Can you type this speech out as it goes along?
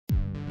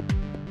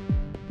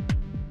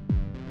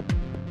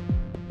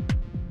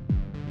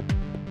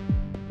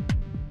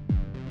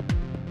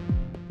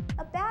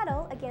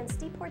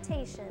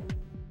deportation,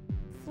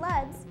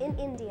 floods in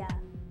India,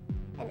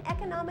 an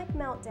economic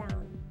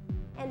meltdown,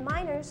 and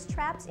minors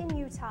trapped in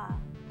Utah.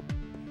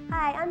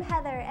 Hi, I'm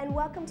Heather, and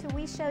welcome to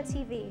WeShow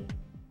TV.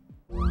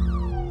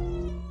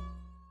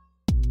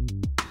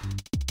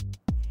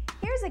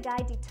 Here's a guy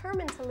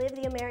determined to live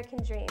the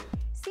American dream.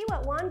 See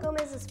what Juan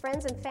Gomez's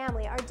friends and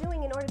family are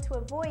doing in order to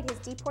avoid his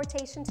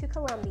deportation to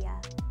Colombia.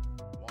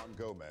 Juan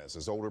Gomez,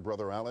 his older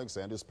brother Alex,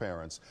 and his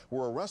parents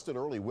were arrested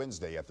early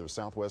Wednesday at their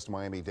Southwest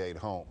Miami-Dade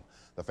home.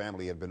 The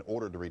family had been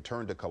ordered to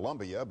return to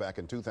Colombia back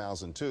in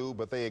 2002,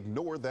 but they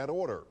ignored that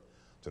order.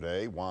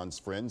 Today, Juan's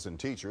friends and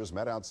teachers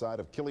met outside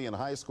of Killian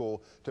High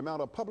School to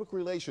mount a public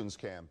relations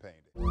campaign.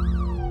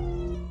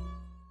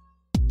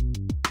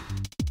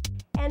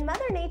 And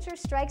Mother Nature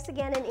strikes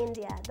again in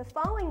India. The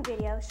following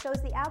video shows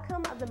the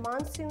outcome of the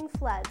monsoon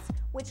floods,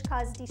 which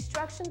caused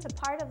destruction to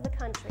part of the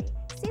country.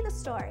 See the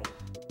story.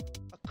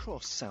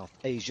 Across South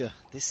Asia,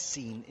 this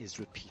scene is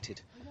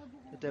repeated.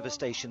 The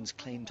devastations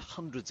claimed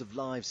hundreds of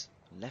lives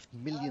and left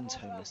millions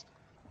homeless.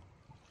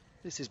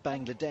 This is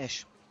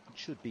Bangladesh. It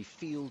should be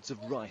fields of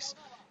rice.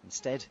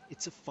 Instead,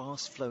 it's a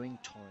fast-flowing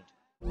torrent.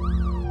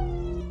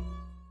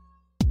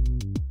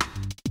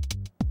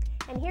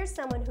 And here's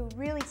someone who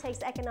really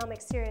takes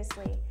economics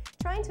seriously.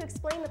 Trying to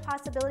explain the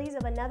possibilities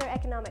of another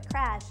economic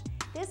crash,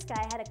 this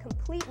guy had a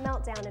complete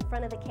meltdown in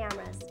front of the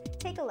cameras.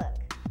 Take a look.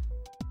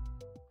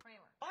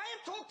 I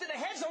have talked to the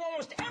heads of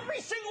almost every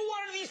single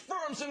one of these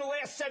firms in the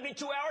last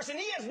 72 hours, and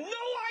he has no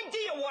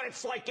idea what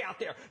it's like out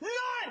there.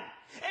 None!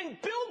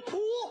 And Bill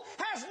Poole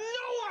has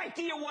no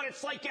idea what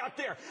it's like out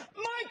there.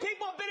 My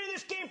people have been in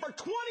this game for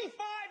 25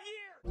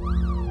 years.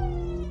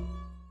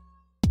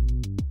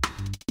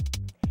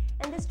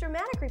 And this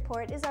dramatic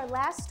report is our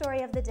last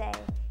story of the day.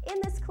 In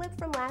this clip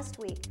from last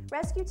week,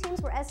 rescue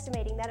teams were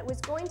estimating that it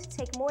was going to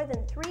take more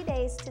than 3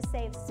 days to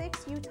save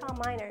 6 Utah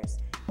miners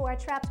who are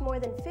trapped more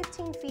than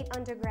 15 feet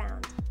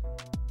underground.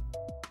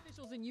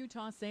 Officials in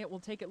Utah say it will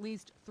take at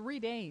least 3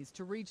 days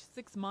to reach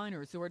 6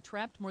 miners who are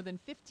trapped more than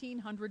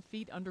 1,500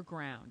 feet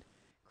underground.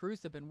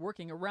 Crews have been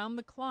working around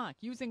the clock,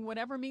 using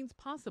whatever means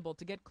possible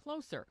to get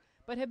closer,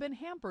 but have been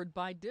hampered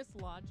by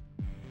dislodged.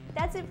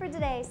 That's it for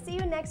today. See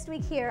you next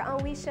week here on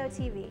WeShow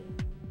TV.